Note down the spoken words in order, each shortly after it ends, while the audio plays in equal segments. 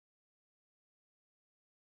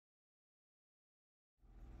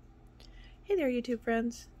Hey there, YouTube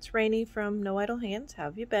friends. It's Rainy from No Idle Hands. How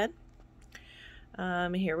have you been?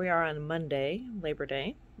 Here we are on Monday, Labor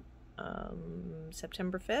Day,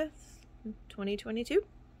 September 5th, 2022.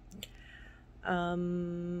 I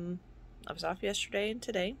was off yesterday and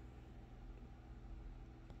today.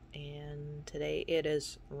 And today it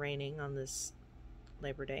is raining on this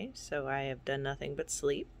Labor Day, so I have done nothing but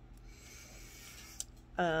sleep.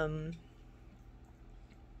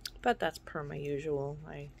 But that's per my usual.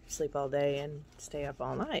 I sleep all day and stay up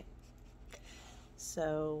all night.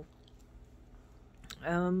 So,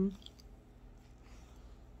 yeah.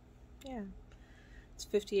 It's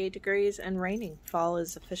 58 degrees and raining. Fall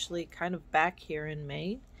is officially kind of back here in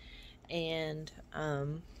Maine. And,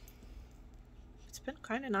 it's been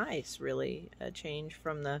kind of nice, really. A change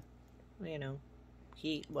from the,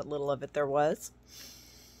 heat, what little of it there was.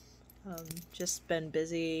 Just been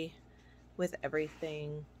busy with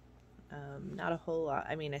everything. Not a whole lot.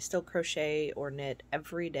 I mean, I still crochet or knit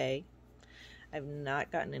every day. I've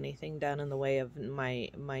not gotten anything done in the way of my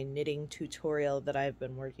knitting tutorial that I've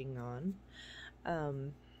been working on.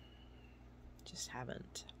 Just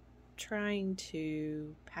haven't. Trying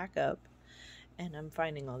to pack up, and I'm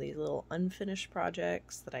finding all these little unfinished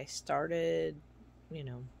projects that I started,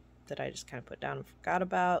 that I just kind of put down and forgot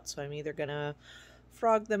about. So I'm either gonna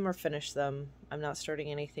frog them or finish them. I'm not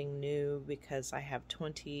starting anything new because I have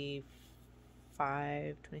 26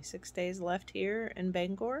 days left here in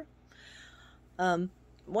Bangor. One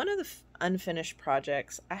of the unfinished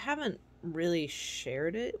projects, I haven't really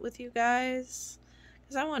shared it with you guys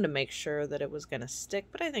because I wanted to make sure that it was going to stick,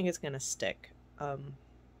 but I think it's going to stick.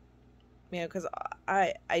 Because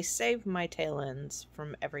I save my tail ends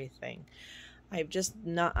from everything. I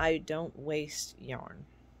don't waste yarn.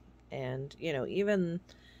 And, even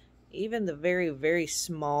the very, very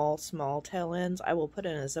small tail ends, I will put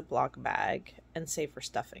in a Ziploc bag and save for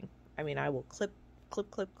stuffing. I mean, I will clip,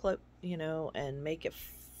 and make it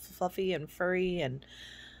fluffy and furry and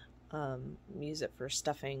use it for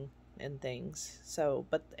stuffing and things. So,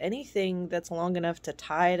 but anything that's long enough to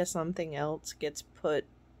tie to something else gets put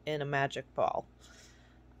in a magic ball.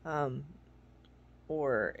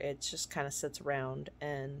 Or it just kind of sits around,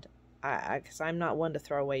 and because I'm not one to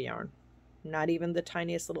throw away yarn. Not even the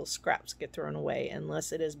tiniest little scraps get thrown away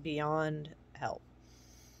unless it is beyond help.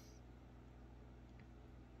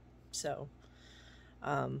 So,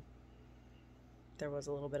 there was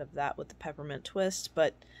a little bit of that with the peppermint twist,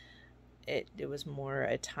 but it was more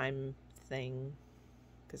a time thing.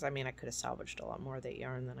 Because, I mean, I could have salvaged a lot more of that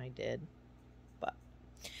yarn than I did. But,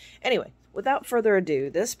 anyway, without further ado,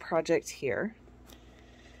 this project here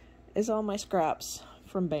is all my scraps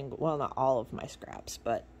from Bangor. Well, not all of my scraps,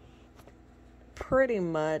 but pretty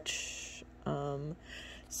much.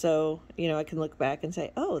 So, I can look back and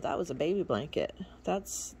say, oh, that was a baby blanket.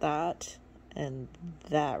 That's that, and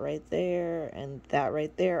that right there, and that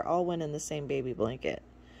right there all went in the same baby blanket.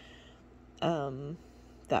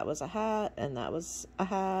 That was a hat, and that was a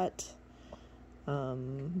hat.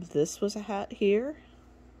 This was a hat here.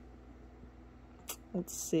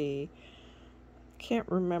 Let's see. Can't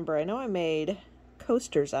remember. I know I made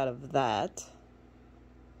coasters out of that.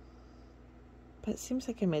 But it seems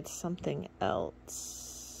like I made something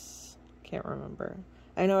else. Can't remember.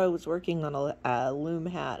 I know I was working on a loom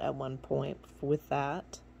hat at one point with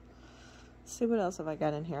that. Let's see, what else have I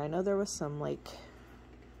got in here? I know there was some, like,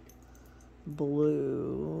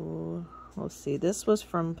 blue. Let's see. This was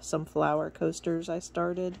from some flower coasters I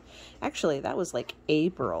started. Actually, that was, like,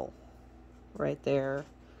 April. Right there.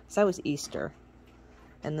 So that was Easter.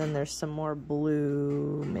 And then there's some more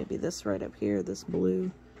blue. Maybe this right up here. This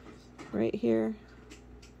blue right here.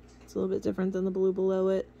 It's a little bit different than the blue below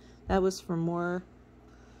it. That was from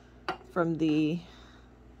the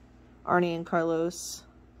Arnie and Carlos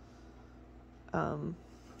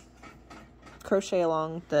crochet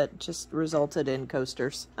along that just resulted in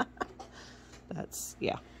coasters. That's,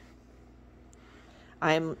 yeah.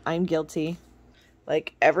 I'm guilty.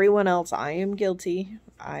 Like everyone else, I am guilty.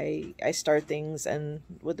 I start things and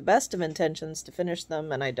with the best of intentions to finish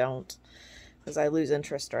them, and I don't. Because I lose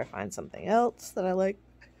interest or I find something else that I like.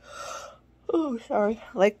 Oh, sorry.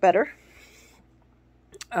 Like better.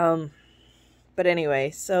 But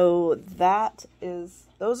anyway, so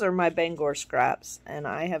those are my Bangor scraps, and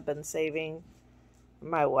I have been saving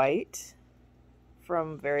my white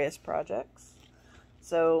from various projects.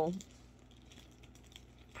 So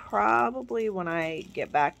probably when I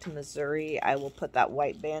get back to Missouri, I will put that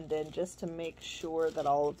white band in just to make sure that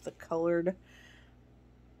all of the colored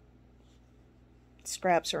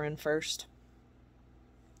scraps are in first.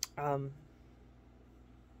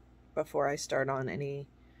 Before I start on any,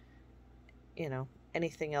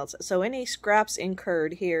 anything else. So any scraps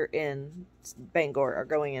incurred here in Bangor are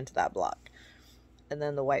going into that block. And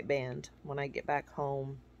then the white band when I get back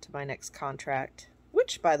home to my next contract,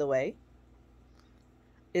 which, by the way,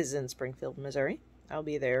 is in Springfield, Missouri. I'll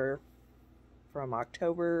be there from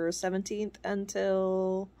October 17th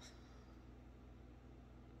until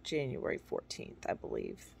January 14th, I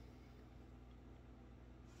believe.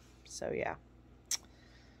 So, yeah.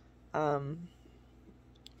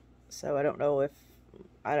 So I don't know if...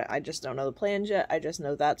 I just don't know the plans yet. I just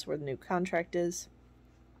know that's where the new contract is.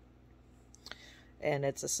 And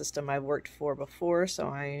it's a system I've worked for before, so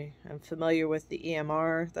I am familiar with the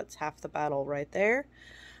EMR. That's half the battle right there.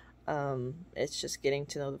 It's just getting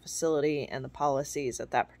to know the facility and the policies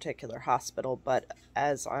at that particular hospital. But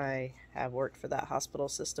as I have worked for that hospital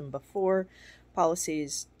system before,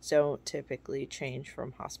 policies don't typically change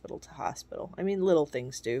from hospital to hospital. I mean, little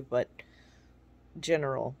things do, but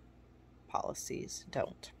general policies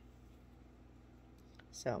don't.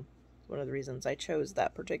 So, one of the reasons I chose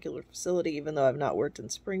that particular facility, even though I've not worked in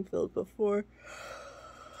Springfield before.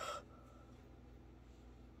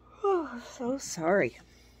 Oh, so sorry.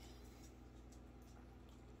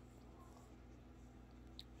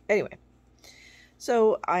 Anyway,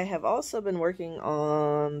 so I have also been working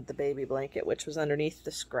on the baby blanket, which was underneath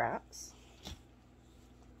the scraps.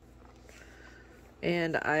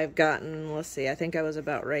 And I've gotten, let's see, I think I was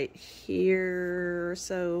about right here or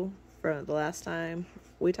so from the last time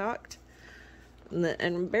we talked.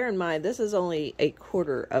 And bear in mind, this is only a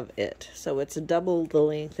quarter of it. So it's double the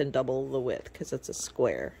length and double the width because it's a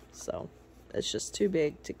square. So it's just too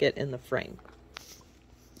big to get in the frame.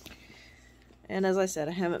 And as I said,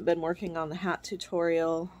 I haven't been working on the hat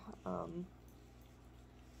tutorial. I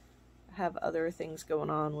have other things going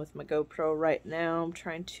on with my GoPro right now. I'm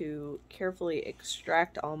trying to carefully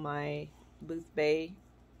extract all my Boothbay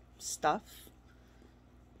stuff.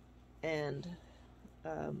 And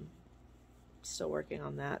still working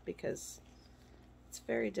on that because it's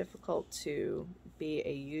very difficult to be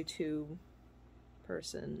a YouTube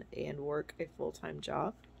person and work a full-time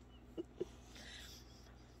job.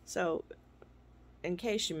 So, in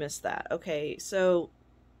case you missed that, okay, so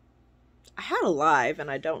I had a live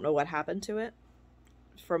and I don't know what happened to it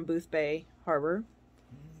from Boothbay Harbor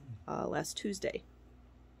last Tuesday.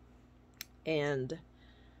 And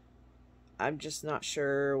I'm just not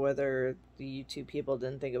sure whether the YouTube people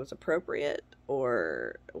didn't think it was appropriate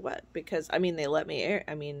or what, because, I mean, they let me air,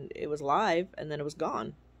 I mean, it was live and then it was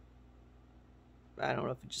gone. I don't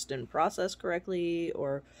know if it just didn't process correctly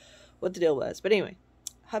or what the deal was. But anyway,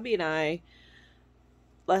 hubby and I,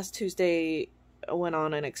 last Tuesday, went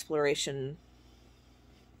on an exploration.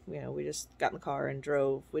 You know, we just got in the car and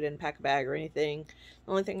drove. We didn't pack a bag or anything.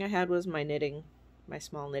 The only thing I had was my knitting, my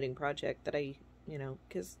small knitting project that I, you know,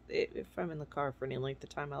 because if I'm in the car for any length of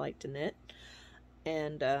time, I like to knit.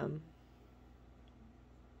 And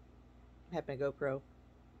had my GoPro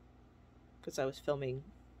because I was filming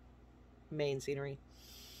Maine scenery.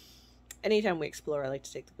 Anytime we explore, I like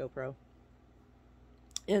to take the GoPro.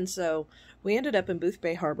 And so we ended up in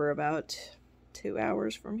Boothbay Harbor about 2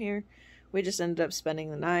 hours from here. We just ended up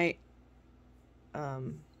spending the night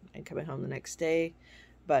and coming home the next day.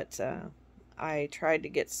 But I tried to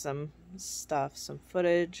get some stuff, some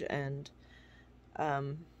footage and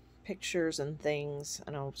pictures and things,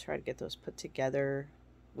 and I'll try to get those put together,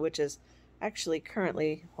 which is actually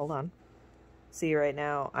currently, hold on, see right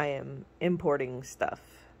now I am importing stuff.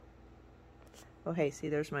 Oh hey, see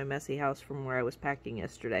there's my messy house from where I was packing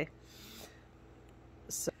yesterday.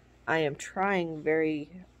 So I am trying very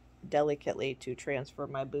delicately to transfer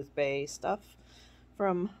my Boothbay stuff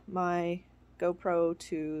from my GoPro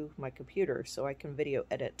to my computer so I can video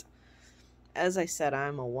edit. As I said,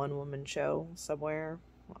 I'm a one-woman show somewhere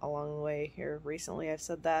along the way here. Recently I've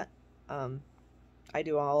said that. I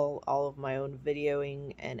do all of my own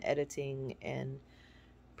videoing and editing and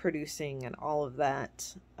producing and all of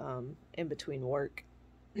that in between work.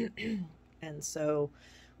 And so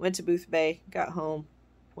went to Boothbay, got home,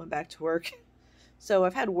 went back to work. So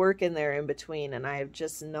I've had work in there in between, and I have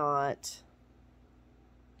just not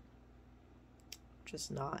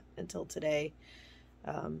until today.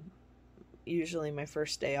 Usually my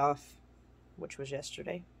first day off, which was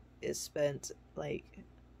yesterday, is spent like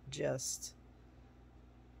just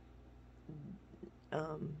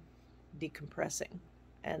decompressing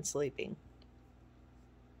and sleeping.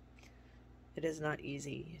 It is not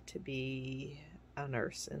easy to be a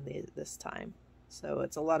nurse in this time. So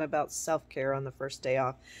it's a lot about self-care on the first day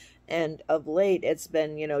off. And of late, it's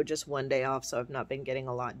been, you know, just one day off, so I've not been getting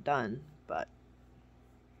a lot done. But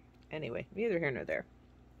anyway, neither here nor there.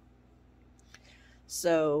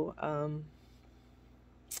 So,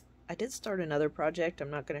 I did start another project. I'm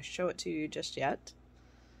not going to show it to you just yet.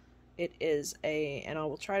 It is and I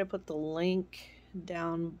will try to put the link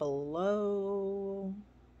down below.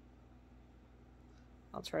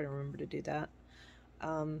 I'll try to remember to do that.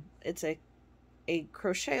 It's a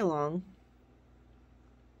crochet along,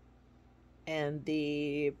 and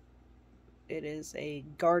it is a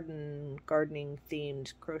gardening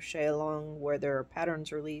themed crochet along where there are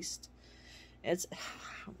patterns released. It's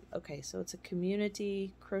okay, so it's a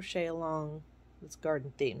community crochet along that's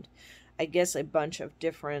garden themed. I guess a bunch of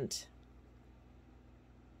different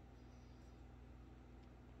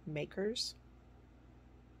makers.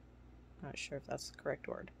 Not sure if that's the correct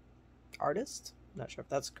word. Artists? Not sure if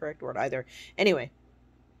that's the correct word either. Anyway,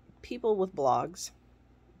 people with blogs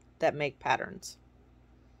that make patterns.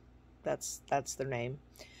 That's their name.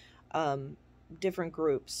 Different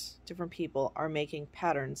groups, different people are making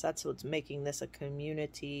patterns. That's what's making this a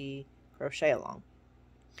community crochet along.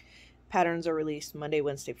 Patterns are released Monday,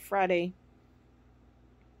 Wednesday, Friday.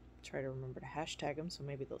 Try to remember to hashtag them so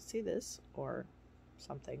maybe they'll see this or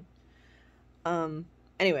something.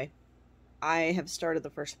 Anyway, I have started the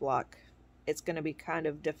first block. It's going to be kind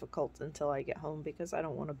of difficult until I get home because I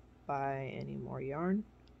don't want to buy any more yarn.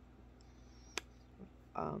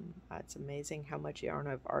 It's amazing how much yarn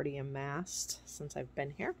I've already amassed since I've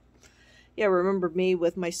been here. Yeah, remember me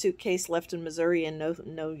with my suitcase left in Missouri and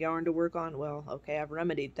no yarn to work on? Well, okay, I've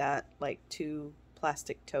remedied that, like 2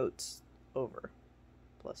 plastic totes over,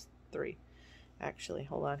 plus 3. Actually,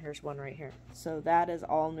 hold on, here's one right here. So that is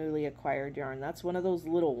all newly acquired yarn. That's one of those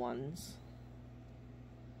little ones.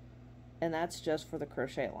 And that's just for the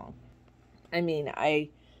crochet along. I mean,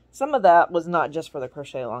 some of that was not just for the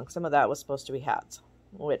crochet along. Some of that was supposed to be hats,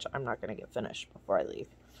 which I'm not going to get finished before I leave.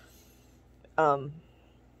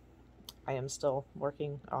 I am still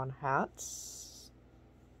working on hats.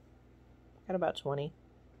 Got about 20.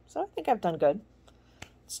 So I think I've done good.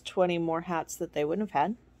 It's 20 more hats that they wouldn't have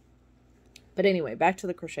had. But anyway, back to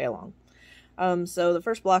the crochet along. So the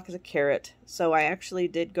first block is a carrot. So I actually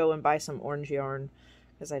did go and buy some orange yarn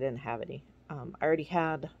because I didn't have any. I already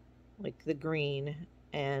had like the green,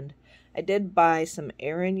 and I did buy some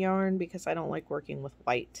Aran yarn because I don't like working with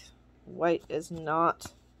white. White is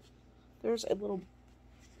not, there's a bug.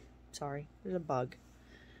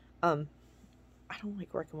 I don't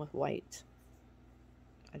like working with white.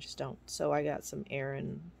 I just don't. So I got some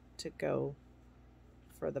Aran to go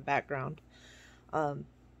for the background.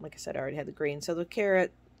 Like I said, I already had the green. So the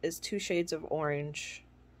carrot is 2 shades of orange,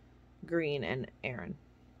 green, and Aran.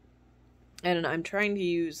 And I'm trying to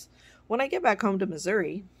use, when I get back home to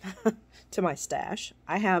Missouri, to my stash,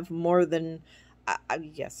 I have more than,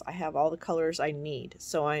 yes, I have all the colors I need.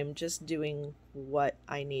 So I'm just doing what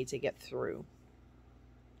I need to get through.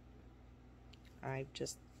 I'm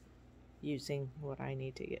just using what I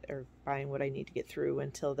need to get, or buying what I need to get through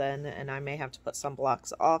until then. And I may have to put some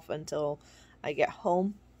blocks off until I get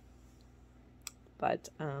home. But,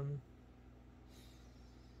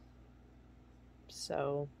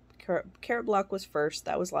 so carrot block was first.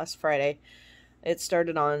 That was last Friday. It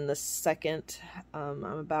started on the 2nd. I'm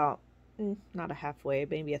about, not a halfway,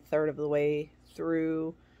 maybe a third of the way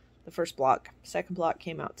through the first block. Second block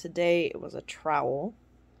came out today. It was a trowel,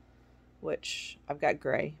 which I've got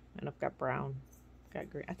gray and I've got brown.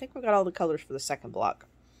 Got green. I think we got all the colors for the second block.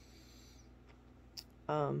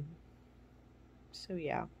 So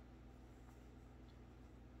yeah.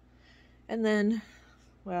 And then,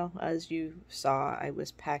 well, as you saw, I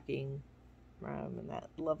was packing in that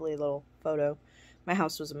lovely little photo. My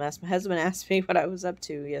house was a mess. My husband asked me what I was up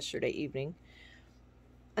to yesterday evening.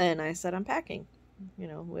 And I said, I'm packing. You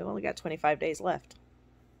know, we've only got 25 days left.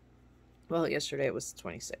 Well, yesterday it was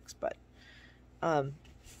 26, but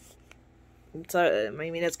so, I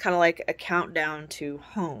mean, it's kind of like a countdown to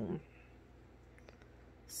home.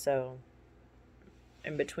 So,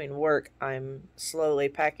 in between work, I'm slowly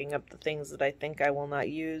packing up the things that I think I will not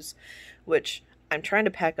use, which I'm trying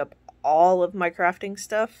to pack up all of my crafting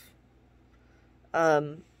stuff,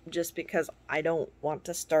 just because I don't want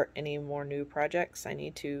to start any more new projects. I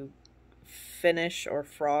need to finish or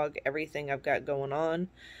frog everything I've got going on.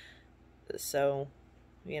 So,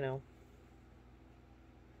 you know,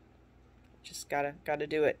 just gotta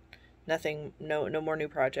do it. Nothing, no more new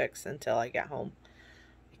projects until I get home.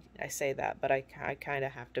 I say that, but I kind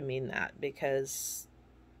of have to mean that, because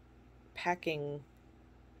packing,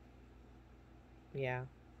 yeah.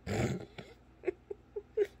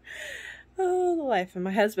 Oh, the life. And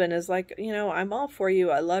my husband is like, you know, I'm all for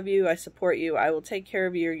you. I love you. I support you. I will take care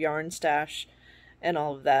of your yarn stash and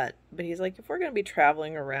all of that. But he's like, if we're going to be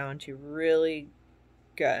traveling around, you really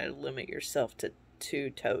got to limit yourself to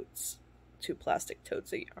 2 totes. 2 plastic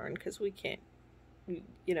totes of yarn because we can't,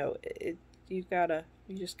 you know, you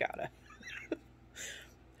just gotta. I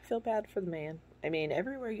feel bad for the man. I mean,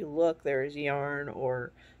 everywhere you look, there's yarn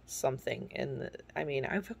or something. And I mean,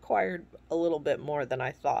 I've acquired a little bit more than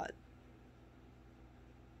I thought.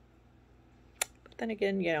 But then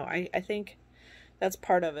again, you know, I think that's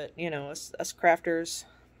part of it. You know, us crafters,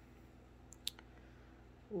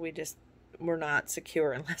 we're not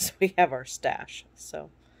secure unless we have our stash. So,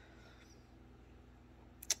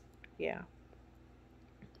 yeah.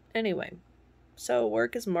 Anyway, so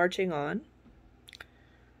work is marching on.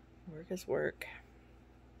 Work is work.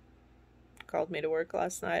 Called me to work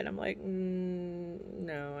last night. I'm like,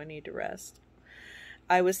 no, I need to rest.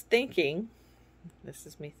 I was thinking, this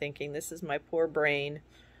is me thinking, this is my poor brain.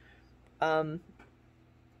 I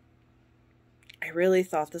really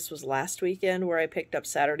thought this was last weekend where I picked up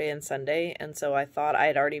Saturday and Sunday, and so I thought I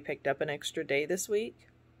had already picked up an extra day this week.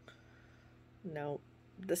 No,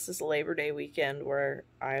 this is Labor Day weekend where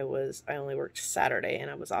I only worked Saturday and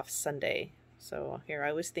I was off Sunday. So here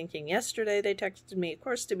I was thinking yesterday they texted me. Of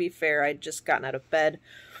course, to be fair, I'd just gotten out of bed.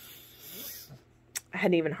 I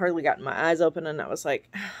hadn't even hardly gotten my eyes open, and I was like,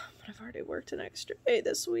 but I've already worked an extra day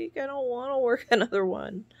this week. I don't want to work another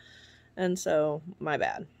one. And so, my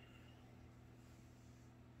bad.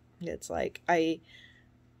 It's like,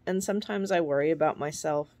 and sometimes I worry about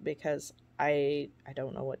myself because I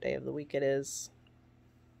don't know what day of the week it is.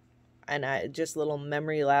 And just little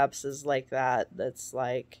memory lapses like that. That's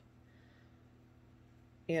like,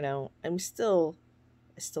 you know, I still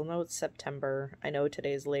know it's September. I know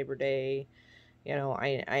today's Labor Day. You know,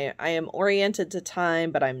 I am oriented to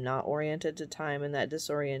time, but I'm not oriented to time, and that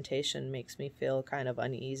disorientation makes me feel kind of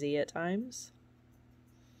uneasy at times.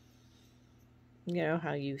 You know,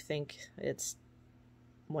 how you think it's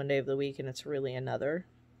one day of the week and it's really another.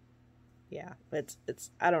 Yeah, it's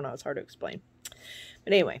I don't know, it's hard to explain.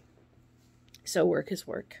 But anyway, so work is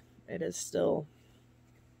work. It is still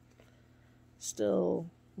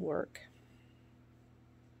work.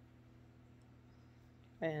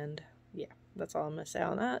 And yeah, that's all I'm going to say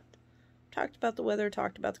on that. Talked about the weather,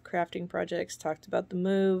 talked about the crafting projects, talked about the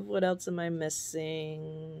move. What else am I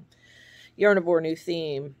missing? Yarnivore new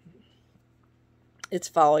theme. It's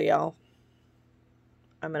fall, y'all.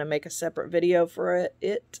 I'm going to make a separate video for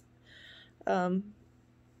it.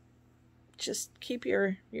 Just keep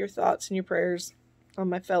your thoughts and your prayers on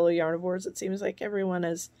my fellow Yarnivores. It seems like everyone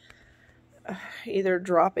is either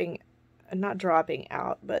not dropping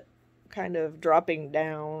out, but kind of dropping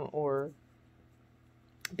down or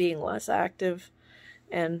being less active.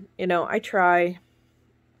 And, you know, I try,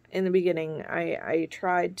 in the beginning, I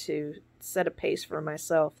tried to set a pace for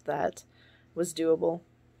myself that was doable,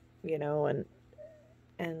 you know, and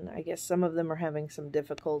I guess some of them are having some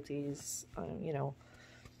difficulties, you know,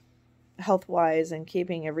 health-wise and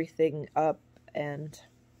keeping everything up. And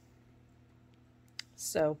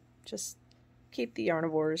so just keep the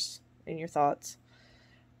Yarnivores in your thoughts.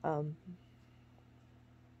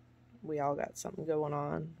 We all got something going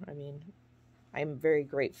on. I mean, I'm very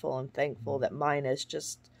grateful and thankful that mine is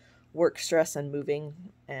just work stress and moving,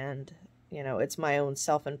 and, you know, it's my own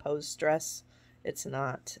self-imposed stress. It's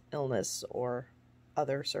not illness or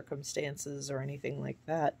other circumstances or anything like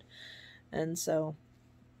that. And so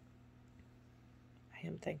I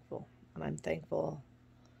am thankful, and I'm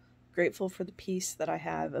grateful for the peace that I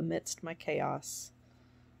have amidst my chaos.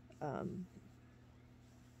 I'm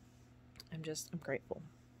grateful.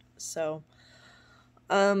 So,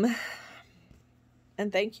 and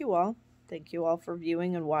thank you all. Thank you all for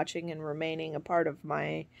viewing and watching and remaining a part of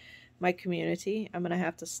my community. I'm going to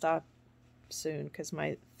have to stop soon because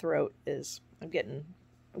my throat is, I'm getting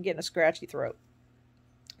a scratchy throat.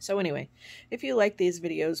 So anyway, if you like these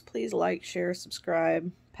videos, please like, share,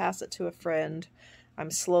 subscribe, pass it to a friend.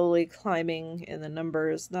 I'm slowly climbing in the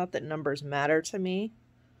numbers. Not that numbers matter to me,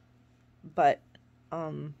 but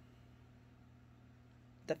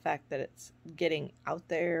the fact that it's getting out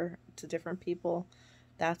there to different people,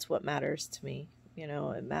 that's what matters to me. You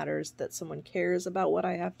know, it matters that someone cares about what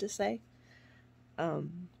I have to say,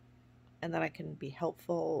 and that I can be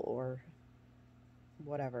helpful or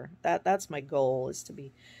whatever. That's my goal, is to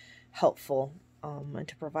be helpful, and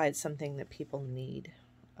to provide something that people need.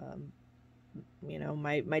 You know,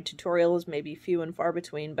 my tutorials may be few and far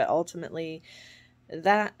between, but ultimately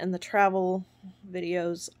that and the travel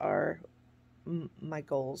videos are my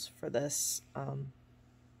goals for this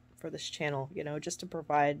channel, you know, just to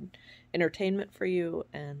provide entertainment for you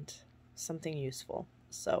and something useful.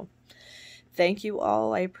 So thank you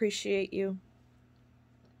all. I appreciate you.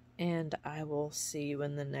 And I will see you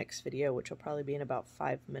in the next video, which will probably be in about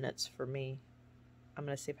 5 minutes for me. I'm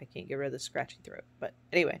going to see if I can't get rid of the scratchy throat. But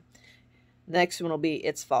anyway, the next one will be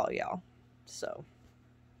It's Fall, y'all. So,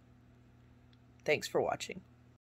 thanks for watching.